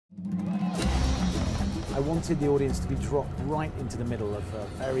I wanted the audience to be dropped right into the middle of a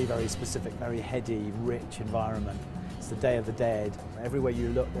very, very specific, very heady, rich environment. It's the Day of the Dead. Everywhere you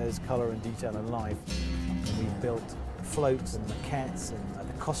look, there's colour and detail and life. And we've built floats and maquettes, and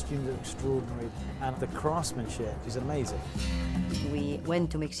the costumes are extraordinary, and the craftsmanship is amazing. We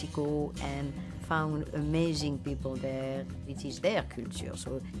went to Mexico and found amazing people there. It is their culture,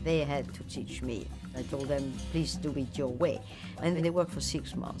 so they had to teach me. I told them, please do it your way. And they worked for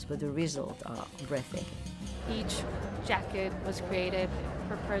 6 months, but the results are breathtaking. Each jacket was created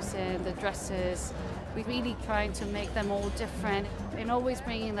per person, the dresses. We really tried to make them all different and always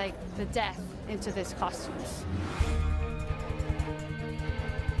bringing like the death into these costumes.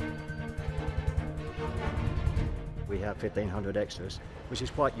 We have 1,500 extras, which is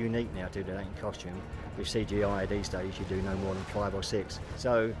quite unique now to do that in costume. With CGI these days, you do no more than 5 or 6.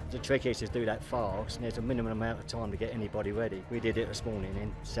 So the trick is to do that fast, and there's a minimum amount of time to get anybody ready. We did it this morning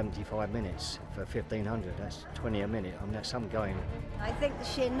in 75 minutes for 1,500. That's 20 a minute. I mean, that's some going. I think the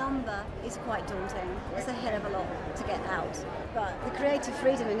sheer number is quite daunting. It's a hell of a lot to get out. But the creative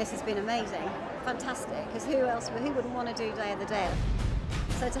freedom in this has been amazing. Fantastic, because who wouldn't want to do Day of the Dead?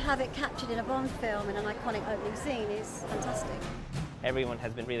 So to have it captured in a Bond film in an iconic opening scene is fantastic. Everyone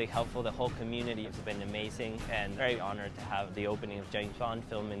has been really helpful. The whole community has been amazing, and very honored to have the opening of James Bond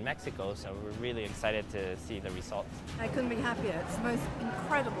film in Mexico, so we're really excited to see the results. I couldn't be happier. It's the most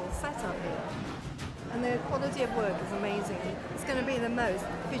incredible setup here. And the quality of work is amazing. It's going to be the most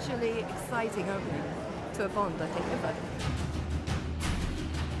visually exciting opening to a Bond, I think, ever.